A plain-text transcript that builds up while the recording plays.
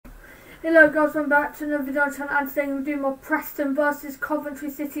Hello guys, welcome back to another video on the channel, and today we're doing my Preston versus Coventry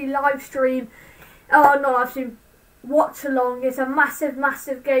City live stream. Not live stream, watch along. It's a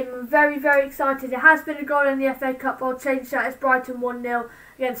massive game. I'm very excited. It has been a goal in the FA Cup. I'll change that. It's Brighton 1-0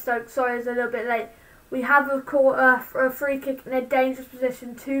 against Stoke. Sorry, it's a little bit late. We have a free kick in a dangerous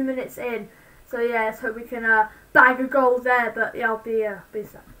position 2 minutes in. So yeah, let's hope we can bag a goal there. But yeah, I'll be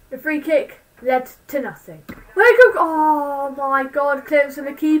sad. The free kick led to nothing. Oh my God, clearance from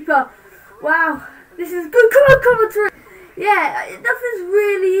the keeper. Wow, this is good. Come on, Coventry. Yeah, nothing's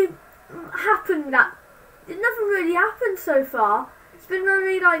really happened. Nothing really happened so far. It's been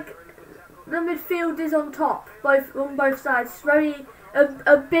very like the midfield is on top, on both sides. It's very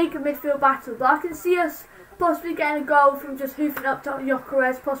a big midfield battle. But I can see us possibly getting a goal from just hoofing up to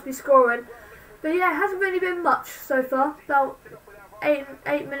Gyökeres, possibly scoring. But yeah, it hasn't really been much so far. About 8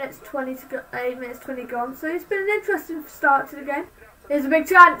 minutes 20 to go. 8 minutes 20 gone. So it's been an interesting start to the game. Here's a big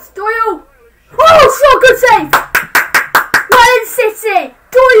chance. Doyle. Oh, shot. Good save. Well in City.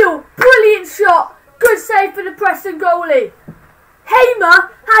 Doyle. Brilliant shot. Good save for the Preston goalie. Hamer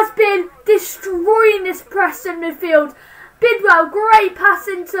has been destroying this Preston midfield. Bidwell. Great pass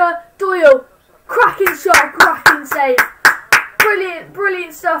into Doyle. Cracking shot. Cracking save.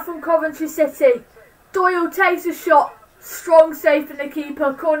 Brilliant stuff from Coventry City. Doyle takes a shot. Strong save from the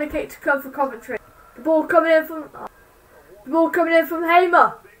keeper. Corner kick to come for Coventry. The ball coming in from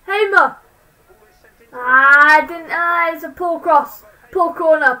Hamer. Hamer. It's a poor cross. Poor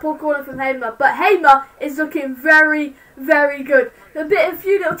corner from Hamer. But Hamer is looking very good. A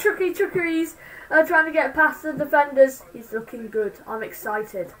few little trickeries trying to get past the defenders. He's looking good. I'm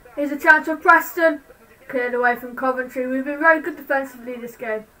excited. Here's a chance for Preston. Cleared away from Coventry. We've been very good defensively this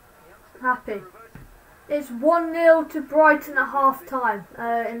game. Happy. It's 1-0 to Brighton at half time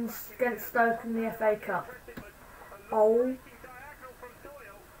against Stoke in the FA Cup. Oh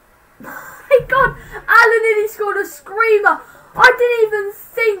my God! Alan nearly scored a screamer. I didn't even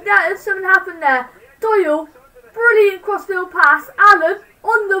think that something happened there. Doyle, brilliant crossfield pass. Alan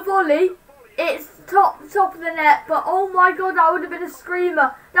on the volley. It's top of the net, but oh my God, that would have been a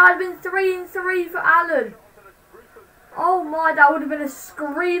screamer. That would have been 3-3 for Alan. Oh my, that would have been a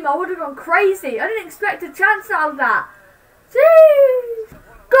scream. I would have gone crazy. I didn't expect a chance out of that. Jeez.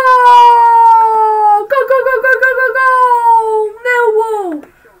 Goal! Go!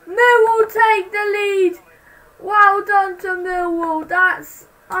 Millwall take the lead. Well done to Millwall.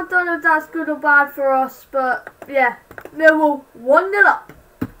 I don't know if that's good or bad for us, but yeah. Millwall 1-0 up.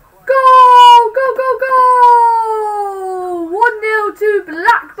 Go! 1-0 to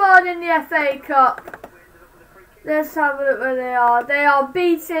Blackburn in the FA Cup. Let's have a look where they are. They are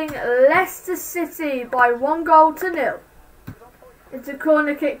beating Leicester City by 1-0. It's a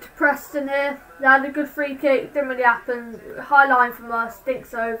corner kick to Preston here. They had a good free kick. Didn't really happen. High line from us.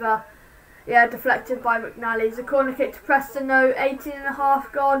 Stinks over. Yeah, deflected by McNally. It's a corner kick to Preston though.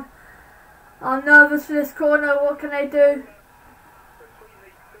 18.5 gone. I'm nervous for this corner. What can they do?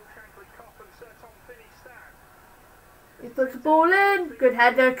 He puts the ball in. Good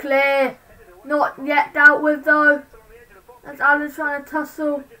header. Clear. Not yet dealt with though. That's Alan trying to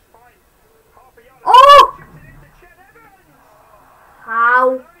tussle. Oh!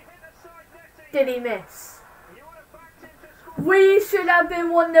 How did he miss? We should have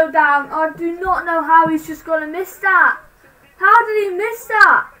been 1-0 down. I do not know how he's just going to miss that. How did he miss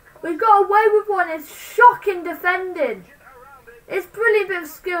that? We got away with one. It's shocking defending. It's brilliant bit of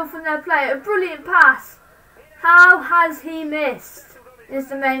skill from their player. A brilliant pass. How has he missed? Is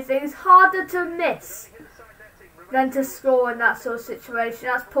the main thing. It's harder to miss than to score in that sort of situation.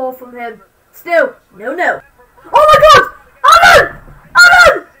 That's poor from him. Still, 0-0. Oh my God! Alan!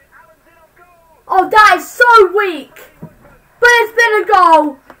 Oh, that is so weak. But it's been a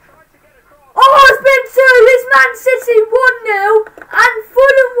goal. Oh, it's been 2. It's Man City 1-0 and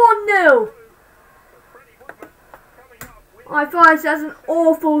Fulham 1-0. I find that's an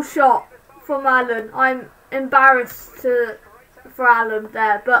awful shot from Alan. I'm embarrassed for Alan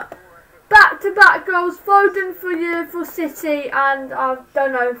there, but back-to-back goals. Foden for City, and I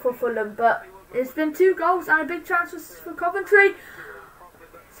don't know for Fulham, but it's been 2 goals and a big chance for Coventry.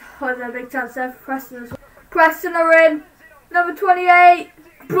 Oh, there's a big chance there for Preston as well. Preston are in. Number 28.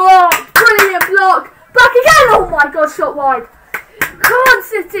 Block. Brilliant block. Back again. Oh my God, shot wide. Come on,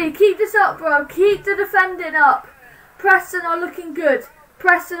 City. Keep this up, bro. Keep the defending up. Preston are looking good.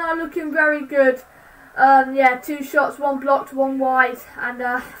 Preston are looking very good. Yeah, 2 shots, 1 blocked, 1 wide, and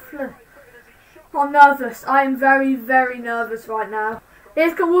I'm nervous. I am very nervous right now.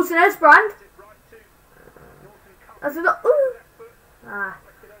 Here's Wilson Esbrand. That's a lot. Ooh.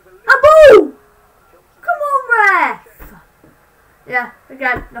 A ball! Come on, ref! Yeah,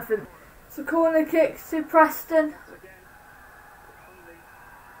 again, nothing. It's a corner kick to Preston.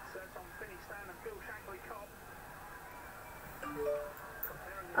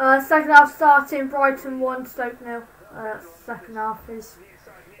 Second half starting, Brighton 1, Stoke 0. Second half is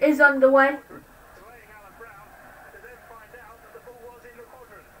underway.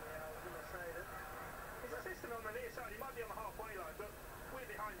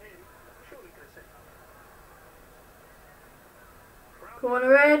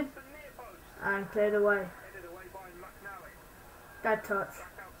 Corner in and cleared away. Dead touch.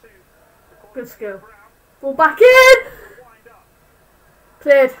 Good skill. Ball back in.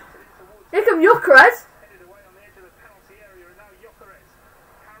 Cleared. Here come Gyökeres.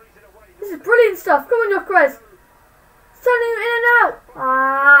 This is brilliant stuff. Come on, Gyökeres. Turning in and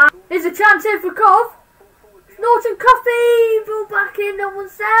out. Here's a chance here for Cov. Norton Coffee. Ball back in. No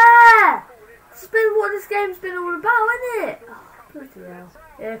one's there. It's been what this game's been all about, isn't it? Oh, bloody hell.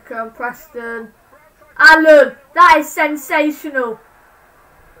 Here come Preston. Allen. That is sensational.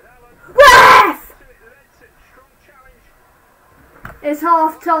 Ref! It's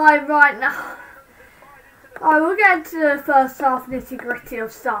half time right now. Alright, we'll get into the first half nitty gritty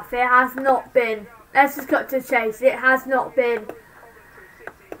of stuff. It has not been, let's just cut to the chase, it has not been,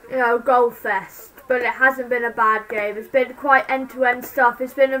 goal fest. But it hasn't been a bad game. It's been quite end-to-end stuff.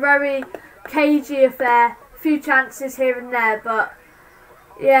 It's been a very cagey affair. A few chances here and there, but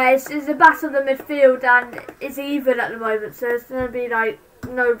yeah, it's a battle of the midfield and it's even at the moment. So there's going to be like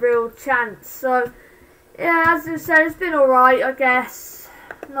no real chance. So yeah, as I said, it's been alright, I guess.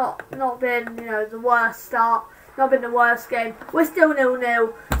 Not been, the worst start. Not been the worst game. We're still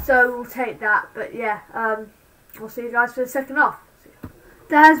 0-0, so we'll take that. But yeah, we'll see you guys for the second half.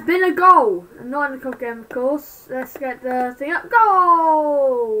 There has been a goal. Not in the cup game, of course. Let's get the thing up.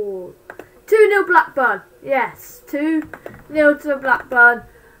 Goal! 2-0 Blackburn. Yes, 2-0 to Blackburn.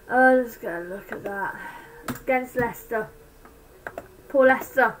 Let's get a look at that. Against Leicester. Poor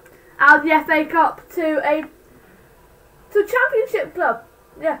Leicester. Out of the FA Cup to a Championship club.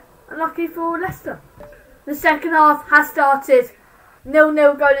 Yeah, unlucky for Leicester. The second half has started.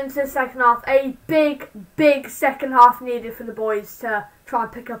 0-0 going into the second half. A big second half needed for the boys to try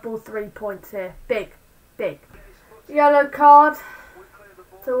and pick up all 3 points here. Big. Yellow card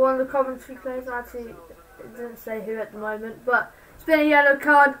to one of the Coventry players. Actually, it doesn't say who at the moment, but it's been a yellow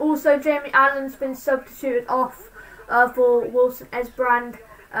card. Also, Jamie Allen's been substituted off for Wilson Esbrand.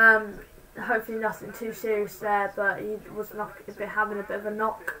 Hopefully nothing too serious there, but he was having a bit of a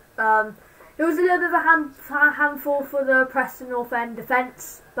knock. It was a little bit of a handful for the Preston North End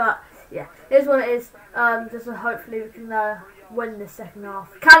defence, but yeah, here's what it is. Just hopefully we can win this second half.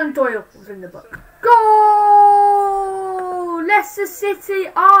 Callum Doyle was in the book. Goal! Leicester City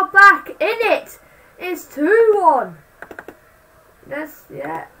are back in it. It's 2-1.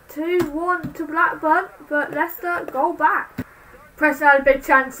 Yeah, 2-1 to Blackburn, but Leicester go back. Preston had a big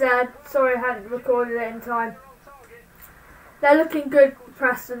chance there. Sorry I hadn't recorded it in time. They're looking good,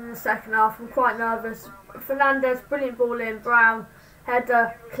 Preston, in the second half. I'm quite nervous. Fernandez, brilliant ball in. Brown,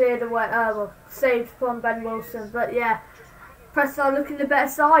 header, cleared away. Saved from Ben Wilson. But yeah, Preston are looking the better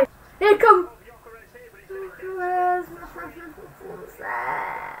side. Here come.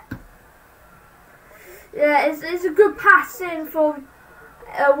 Yeah, it's a good pass in from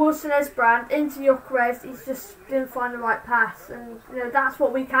Wilson Esbrand into Gyökeres. He just didn't find the right pass, and that's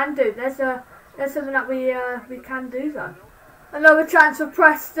what we can do. There's something that we can do though. Another chance for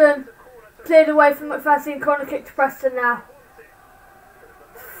Preston, cleared away from McFadden. Corner kick to Preston now.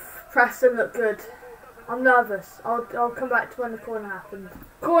 Preston look good. I'm nervous. I'll come back to when the corner happens.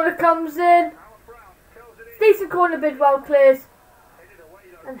 Corner comes in. Decent corner, Bidwell clears,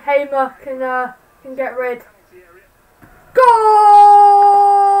 and Hamer can get rid. Goal!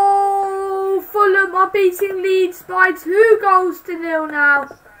 Fulham are beating Leeds by 2-0 now.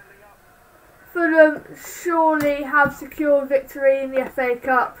 Fulham surely have secured victory in the FA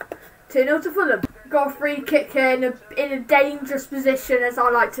Cup. 2-0 to Fulham. Got a free kick here in a dangerous position, as I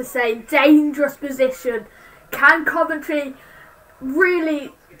like to say. Dangerous position. Can Coventry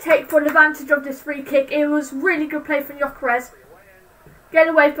really take full advantage of this free kick? It was really good play from Gyökeres. Get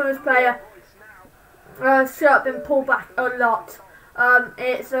away from his player. Should have been pulled back a lot.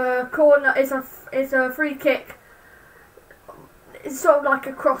 It's a corner. It's a free kick. It's sort of like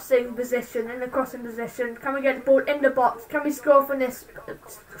a crossing position. In the crossing position, can we get the ball in the box? Can we score from this?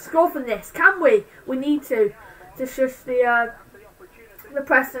 Can we? We need to shush the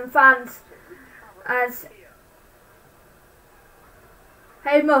Preston fans. As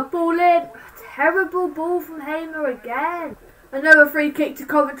Hamer ball in. Terrible ball from Hamer again. Another free kick to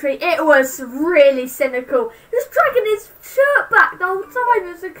Coventry. It was really cynical. He was dragging his shirt back the whole time.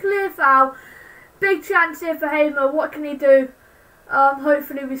 It was a clear foul. Big chance here for Hamer. What can he do?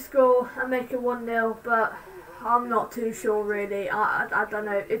 Hopefully we score and make it 1-0, but I'm not too sure really. I don't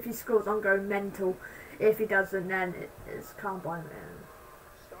know. If he scores, I'm going mental. If he doesn't, then it's can't buy me.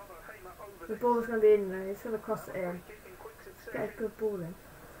 The ball's going to be in there. He's going to cross it in. Get a good ball in.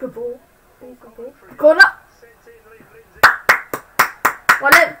 Good ball. Good ball. Corner.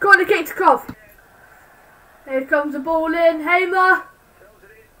 Well, corner kick to Cov. Here comes the ball in. Hamer.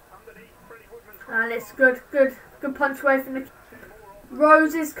 And it's good punch away from the.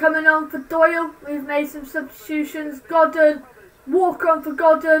 Rose is coming on for Doyle. We've made some substitutions. Godden. Walker on for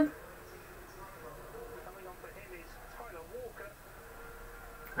Godden.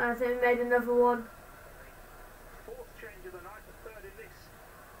 I think we made another one. Fourth change of the night, the third in this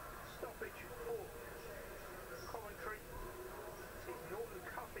stoppage for Coventry. Norton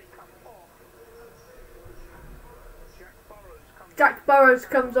Cuffy comes off. Jack Burrows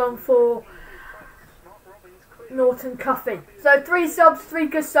comes on for Norton Cuffy. So 3 subs, 3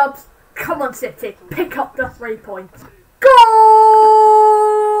 good subs. Come on, City, pick up the 3 points. Goal!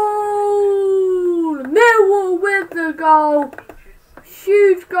 Millwall with the goal.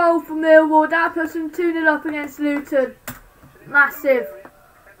 Huge goal for Millwall. That puts them 2-0 up against Luton. Massive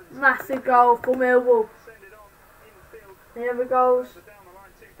goal for Millwall. Any other goals?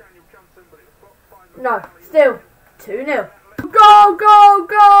 No, still 2-0. Goal!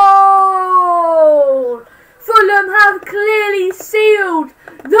 Fulham have clearly sealed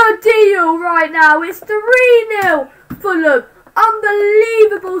the deal right now. It's 3-0 Fulham.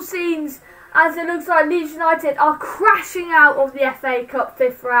 Unbelievable scenes as it looks like Leeds United are crashing out of the FA Cup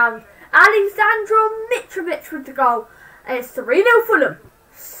 5th round. Alexandra Mitrovic with the goal. And it's 3-0 Fulham.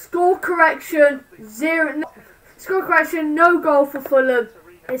 Score correction, no goal for Fulham.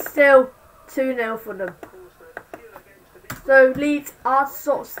 It's still 2-0 Fulham. So Leeds are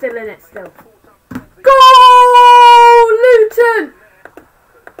sort of still in it still. Goal! Luton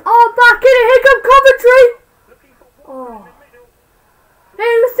are back in it. Here come Coventry. Oh. Here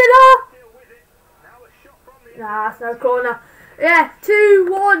we still are. Nah, that's no corner. Yeah,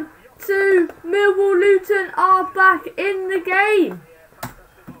 2-1 to Millwall. Luton are back in the game.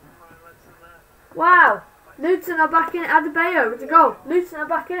 Wow. Luton are back in it. Adebayo with the goal. Luton are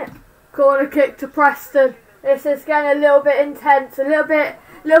back in it. Corner kick to Preston. This is getting a little bit intense, a little bit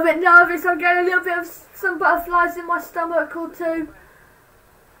nervous. I'm getting a little bit of some butterflies in my stomach or two.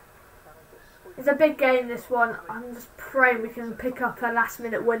 It's a big game, this one. I'm just praying we can pick up a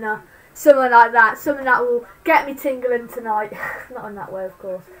last-minute winner. Something like that. Something that will get me tingling tonight. Not in that way, of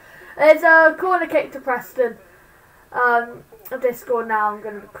course. It's a corner kick to Preston. If they score now, I'm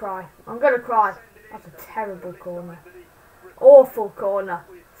going to cry. That's a terrible corner. Awful corner.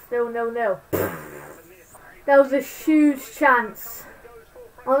 Still 0-0. There was a huge chance.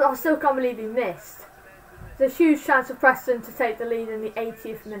 I still can't believe he missed. There's a huge chance for Preston to take the lead in the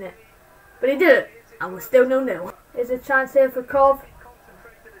 80th minute. But he didn't. And we're still 0-0. There's a chance here for Cov.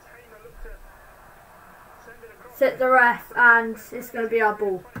 Set the ref, and it's going to be our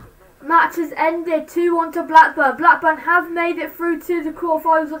ball. Match has ended 2-1 to Blackburn. Blackburn have made it through to the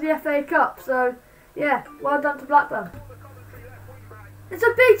quarterfinals of the FA Cup. So, yeah, well done to Blackburn. It's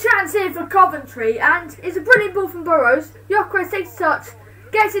a big chance here for Coventry, and it's a brilliant ball from Burrows. Gyökeres takes a touch,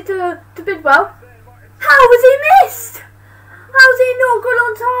 gets it to Bidwell. How was he missed? How's he not got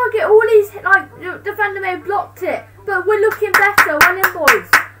on target? All he's defender may have blocked it, but we're looking better. Well in,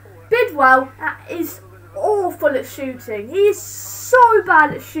 boys. Bidwell is awful at shooting. He is so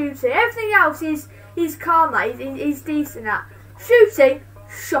bad at shooting. Everything else he's calm at. He's decent at. Shooting,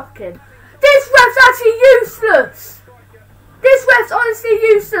 shocking. This ref's actually useless. This ref's honestly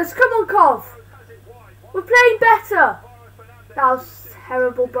useless. Come on, Cov. We're playing better. That was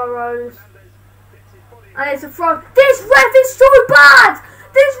terrible, Burrows. And it's a throw. This ref is so bad.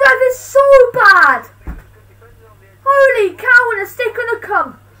 This ref is so bad. Holy cow, and a stick and a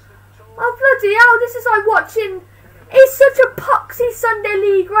cum. Oh, bloody hell. This is like watching. He's such a puxy Sunday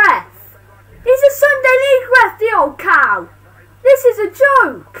League ref. He's a Sunday League ref, the old cow. This is a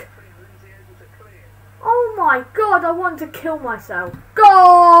joke. Oh my god, I want to kill myself.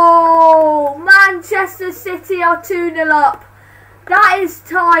 Goal! Manchester City are 2-0 up. That is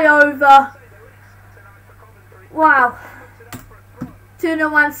tie over. Wow. 2-0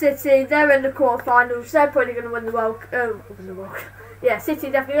 Man City. They're in the quarterfinals. They're probably going to win the World Cup. Yeah,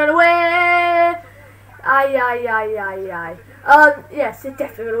 City definitely going to win. Aye. Yes, they're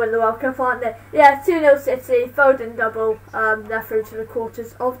definitely going to win the World Cup, aren't they? Yeah, 2-0 City, Foden double. They're through to the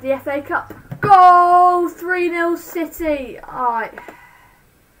quarters of the FA Cup. Goal! 3-0 City. Alright.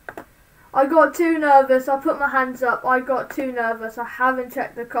 I got too nervous. I put my hands up. I got too nervous. I haven't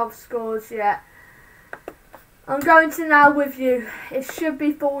checked the Cov scores yet. I'm going to now with you. It should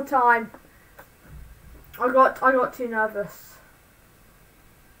be full time. I got too nervous.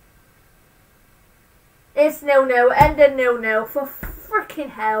 It's 0-0. Ended 0-0. For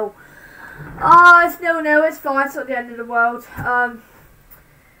freaking hell. It's 0-0. It's fine. It's not the end of the world.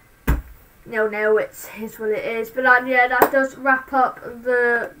 0-0. It's what it is. But yeah, that does wrap up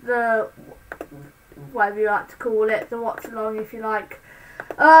the whatever you like to call it, the watch along if you like.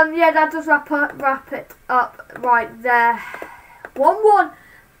 Yeah, that does wrap it up right there. 1-1.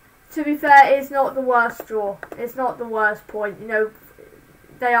 To be fair, it's not the worst draw. It's not the worst point. You know,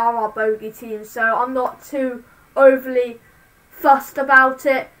 they are our bogey team, so I'm not too overly fussed about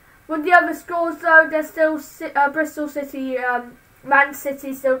it. With the other scores though, there's still Bristol City, Man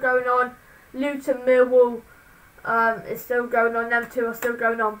City still going on. Luton, Millwall is still going on. Them two are still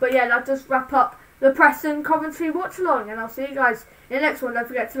going on. But yeah, that does wrap up the Preston Coventry watch along, and I'll see you guys in the next one. Don't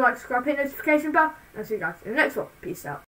forget to like, subscribe, hit the notification bell, and I'll see you guys in the next one. Peace out.